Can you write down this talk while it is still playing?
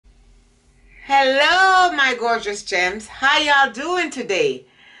Hello, my gorgeous gems. How y'all doing today?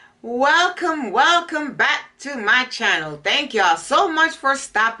 Welcome back to my channel. Thank y'all so much for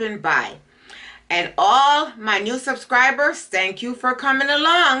stopping by. And all my new subscribers, thank you for coming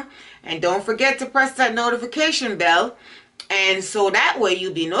along. And don't forget to press that notification bell. And so that way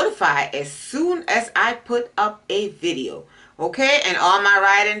you'll be notified as soon as I put up a video. Okay? And all my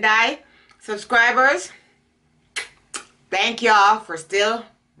ride and die subscribers, thank y'all for still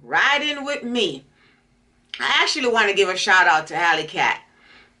riding with me. I actually want to give a shout out to Alley Cat.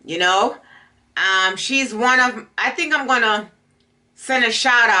 You know, she's one of, I think I'm going to send a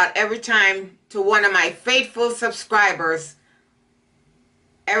shout out every time to one of my faithful subscribers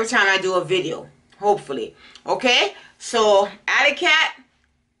every time I do a video, hopefully. Okay, so Alley Cat,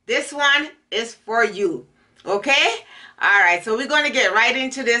 this one is for you. Okay, all right, so we're going to get right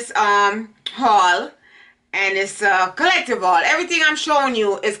into this haul. And it's a collective haul. Everything I'm showing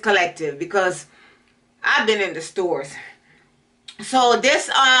you is collective because I've been in the stores. So this,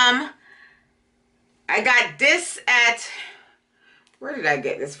 I got this at, where did I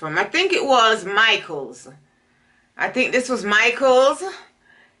get this from? I think it was Michael's. I think this was Michael's.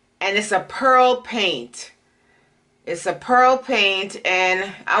 And it's a pearl paint. It's a pearl paint and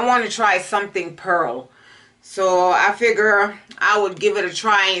I want to try something pearl. So I figure I would give it a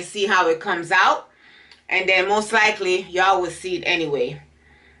try and see how it comes out. And then most likely y'all will see it anyway.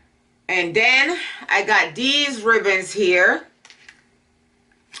 And then I got these ribbons here.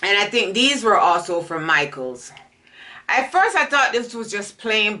 And I think these were also from Michael's. At first I thought this was just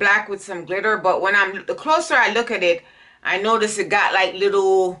plain black with some glitter. But when the closer I look at it, I notice it got like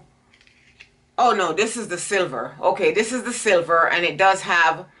little... Oh no, this is the silver. Okay, this is the silver. And it does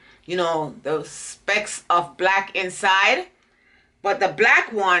have, you know, the specks of black inside. But the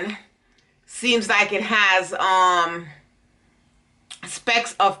black one seems like it has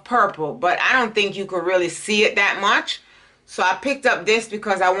specks of purple, but I don't think you could really see it that much. So I picked up this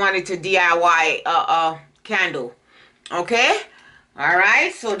because I wanted to DIY a candle. Okay, all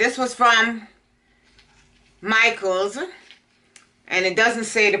right, so this was from Michael's and it doesn't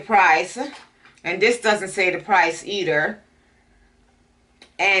say the price, and this doesn't say the price either.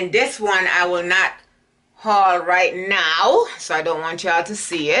 And this one I will not haul right now, so I don't want y'all to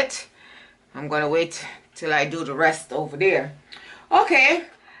see it. I'm going to wait till I do the rest over there. Okay.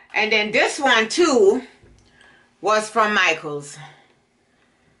 And then this one too was from Michael's.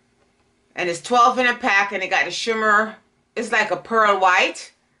 And it's 12 in a pack and it got the shimmer. It's like a pearl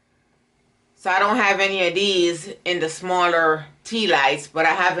white. So I don't have any of these in the smaller tea lights, but I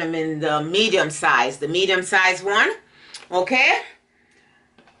have them in the medium size. The medium size one. Okay.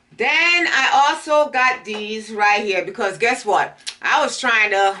 Then I also got these right here because guess what? I was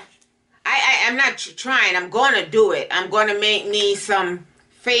trying to... I'm not trying. I'm going to do it. I'm going to make me some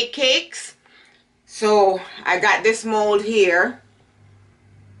fake cakes. So I got this mold here.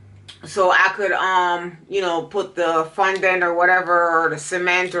 So I could, you know, put the fondant or whatever, or the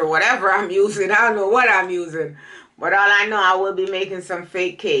cement or whatever I'm using. I don't know what I'm using. But all I know, I will be making some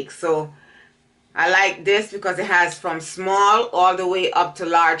fake cakes. So I like this because it has from small all the way up to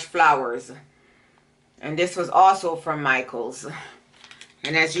large flowers. And this was also from Michael's.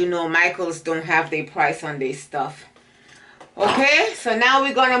 And as you know, Michael's don't have their price on their stuff. Okay, so now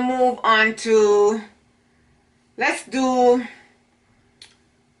we're going to move on to, let's do,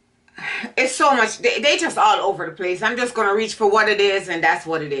 it's so much, they just all over the place. I'm just going to reach for what it is and that's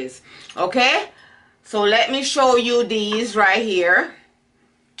what it is. Okay, so let me show you these right here.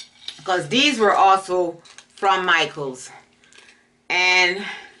 Because these were also from Michael's. And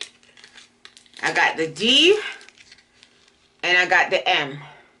I got the D. And I got the M.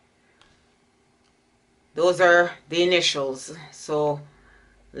 Those are the initials. So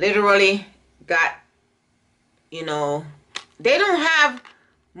literally got, you know, they don't have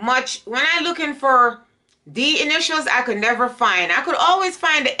much. When I'm looking for D initials, I could never find. I could always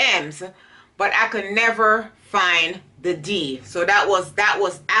find the M's, but I could never find the D. So that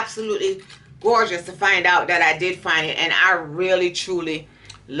was absolutely gorgeous to find out that I did find it. And I really truly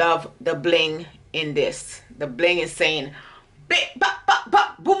love the bling in this. The bling is saying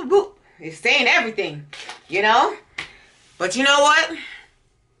boop, boop. It's saying everything, you know. But you know what?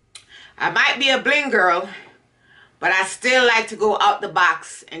 I might be a bling girl, but I still like to go out the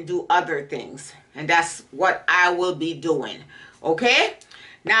box and do other things. And that's what I will be doing. Okay?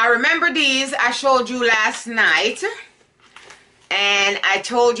 Now remember these I showed you last night. And I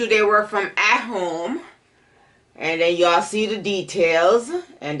told you they were from At Home. And then y'all see the details.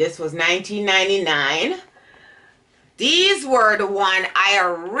 And this was $19.99. These were the one I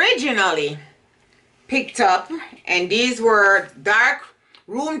originally picked up, and these were dark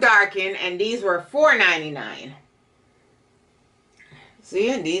room darken, and these were $4.99.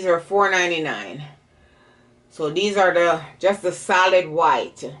 See, these are $4.99. So these are just the solid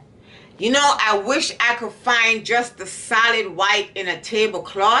white. You know, I wish I could find just the solid white in a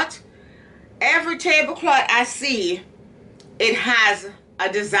tablecloth. Every tablecloth I see, it has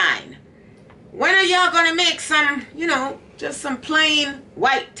a design. When are y'all gonna make some, you know, just some plain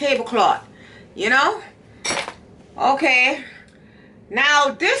white tablecloth? You know? Okay. Now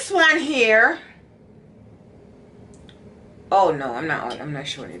this one here. Oh no, I'm not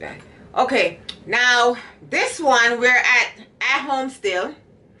showing you that. Okay, now this one we're at home still.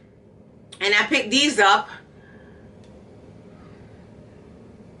 And I picked these up.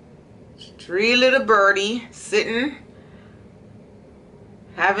 3 little birdie sitting,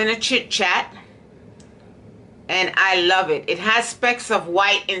 having a chit chat. And I love it. It has specks of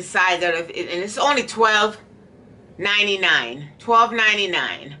white inside of it, and it's only $12.99.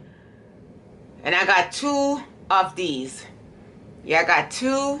 $12.99. And I got 2 of these. Yeah, I got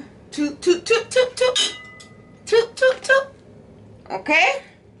two. Okay.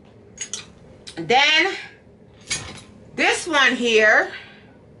 Then this one here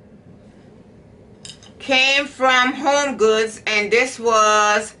came from Home Goods, and this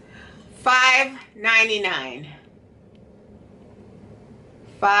was $5.99.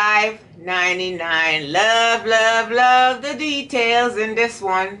 $5.99. Love, love, love the details in this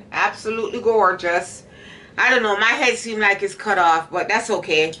one. Absolutely gorgeous. I don't know, my head seems like it's cut off, but that's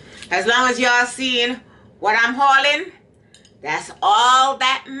okay. As long as y'all seeing what I'm hauling, that's all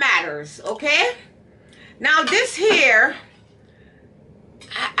that matters, okay? Now this here,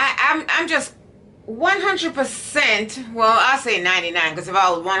 I'm just 100%, well, I'll say 99, because if I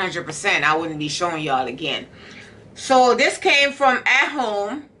was 100%, I wouldn't be showing y'all again. So this came from At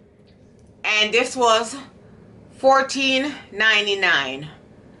Home, and this was $14.99.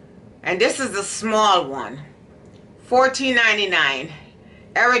 And this is the small one. $14.99.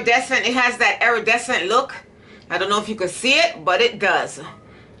 Iridescent. It has that iridescent look. I don't know if you can see it, but it does.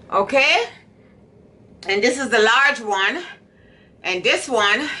 Okay? And this is the large one. And this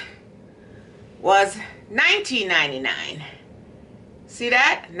one was $19.99. See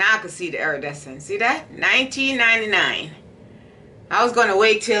that? Now I can see the iridescent. See that? $19.99. I was going to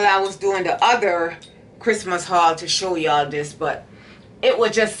wait till I was doing the other Christmas haul to show y'all this, but it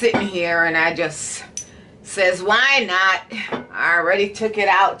was just sitting here, and I just says, why not? I already took it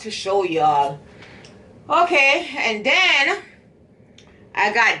out to show y'all. Okay, and then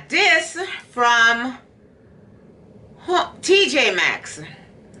I got this from TJ Maxx,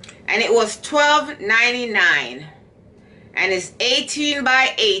 and it was $12.99, and it's 18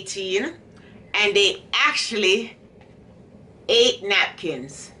 by 18, and they actually 8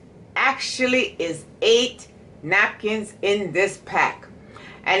 napkins. Actually is 8 napkins in this pack.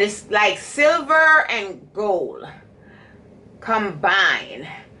 And it's like silver and gold combined.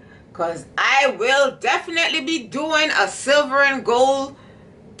 Because I will definitely be doing a silver and gold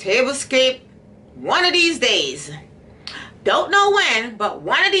tablescape one of these days. Don't know when, but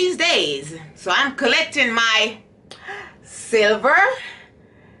one of these days. So I'm collecting my silver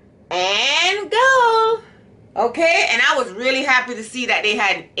and gold. Okay? And I was really happy to see that they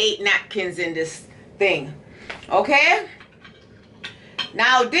had 8 napkins in this thing. Okay?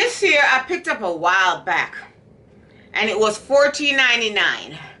 Now this here I picked up a while back, and it was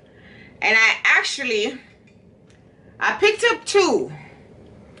 $14.99, and I picked up 2.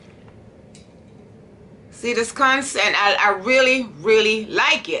 See this sconce, and I really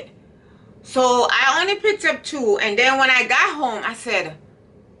like it. So I only picked up 2, and then when I got home I said,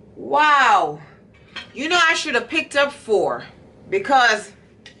 wow, you know, I should have picked up 4, because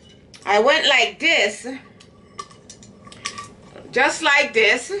I went like this. Just like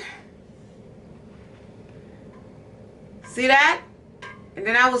this. See that? And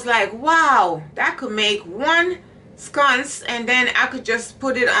then I was like, wow, that could make 1 sconce, and then I could just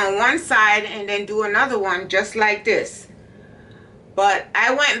put it on one side and then do another one just like this. But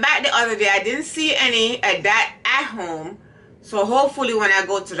I went back the other day, I didn't see any at that At Home. So hopefully when I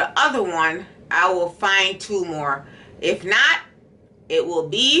go to the other one, I will find 2 more. If not, it will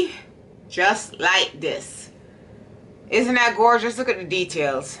be just like this. Isn't that gorgeous? Look at the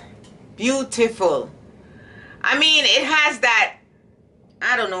details. Beautiful. I mean, it has that,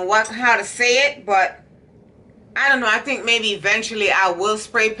 I don't know how to say it, but I don't know. I think maybe eventually I will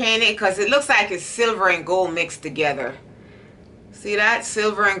spray paint it, because it looks like it's silver and gold mixed together. See that?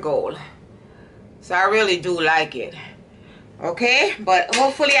 Silver and gold. So I really do like it. Okay? But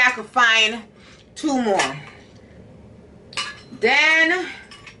hopefully I can find 2 more. Then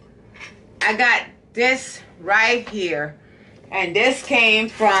I got this right here, And this came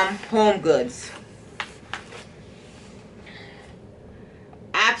from Home Goods.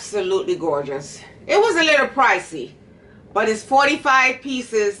 Absolutely gorgeous. It was a little pricey, but it's 45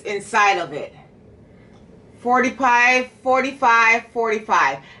 pieces inside of it. 45, 45,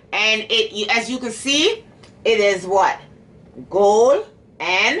 45. And it, as you can see, it is what? Gold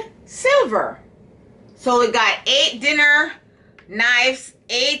and silver. So it got 8 dinner knives,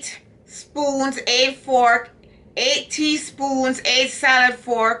 8 spoons, 8 fork, 8 teaspoons, 8 salad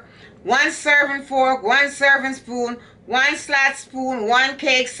fork, 1 serving fork, 1 serving spoon, 1 slat spoon, 1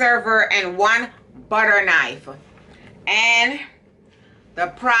 cake server, and 1 butter knife. And the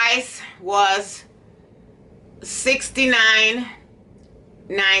price was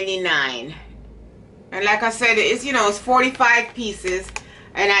 $69.99. And like I said, it's, you know, it's 45 pieces,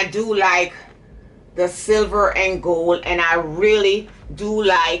 and I do like the silver and gold, and I really do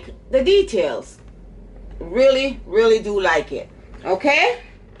like the details. Really do like it. Okay?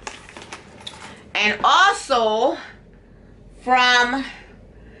 And also from,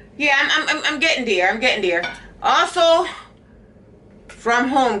 yeah, I'm getting there. Also from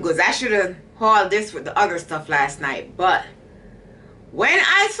Home Goods. I should have hauled this with the other stuff last night, but when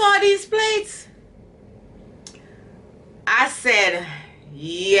I saw these plates, I said,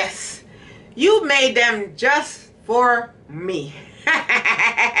 yes, you made them just for me.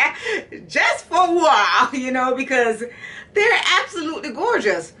 Just for a while, you know, because they're absolutely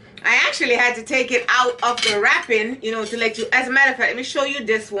gorgeous. I actually had to take it out of the wrapping, you know, to let you, as a matter of fact, let me show you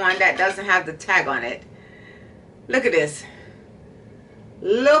this one that doesn't have the tag on it. Look at this.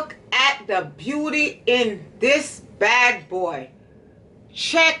 Look at the beauty in this bad boy.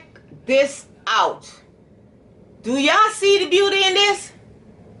 Check this out. Do y'all see the beauty in this?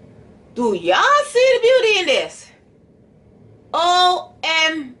 Do y'all see the beauty in this?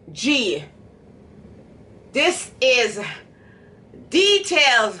 OMG. This is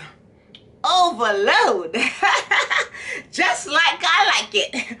details overload. Just like I like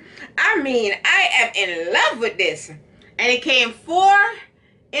it. I mean, I am in love with this. And it came 4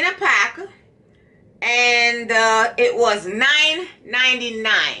 in a pack. And it was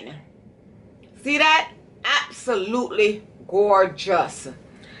 $9.99. See that? Absolutely gorgeous.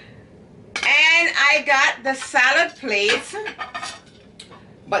 And I got the salad plates.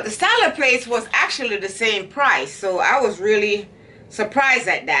 But the salad plates was actually the same price. So I was really surprised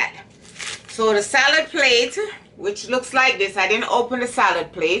at that. So the salad plate, which looks like this. I didn't open the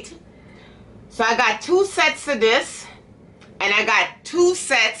salad plate. So I got 2 sets of this. And I got 2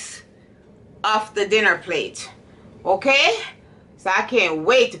 sets of the dinner plate. Okay? So I can't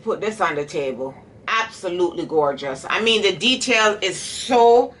wait to put this on the table. Absolutely gorgeous. I mean, the detail is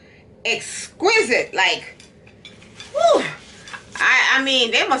so exquisite. Like, whew. I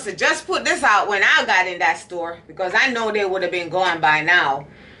mean, they must have just put this out when I got in that store, because I know they would have been gone by now.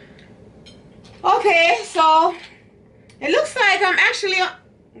 Okay, so it looks like I'm actually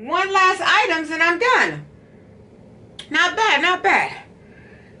one last items and I'm done. Not bad, not bad.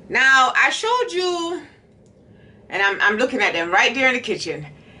 Now, I showed you, and I'm looking at them right there in the kitchen.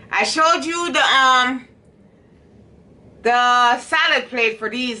 I showed you the salad plate for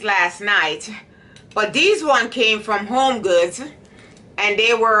these last night, but these one came from Home Goods, and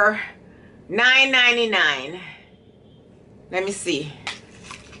they were $9.99. Let me see.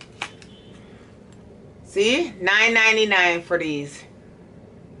 See? $9.99 for these.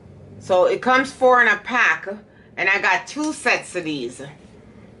 So it comes 4 in a pack, and I got 2 sets of these.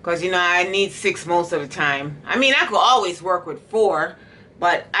 Because, you know, I need 6 most of the time. I mean, I could always work with 4,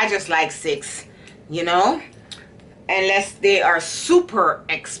 but I just like 6, you know? Unless they are super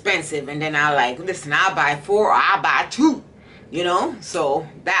expensive, and then I like, listen, I'll buy 4 or I'll buy 2, you know? So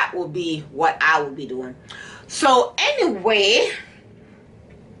that will be what I will be doing. So anyway,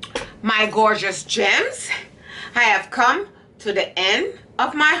 my gorgeous gems, I have come to the end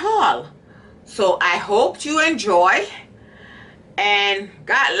of my haul. So I hope you enjoy, and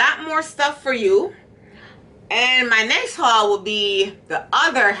got a lot more stuff for you. And my next haul will be the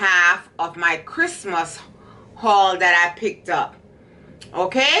other half of my Christmas haul that I picked up.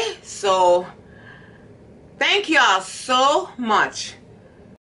 Okay, so thank y'all so much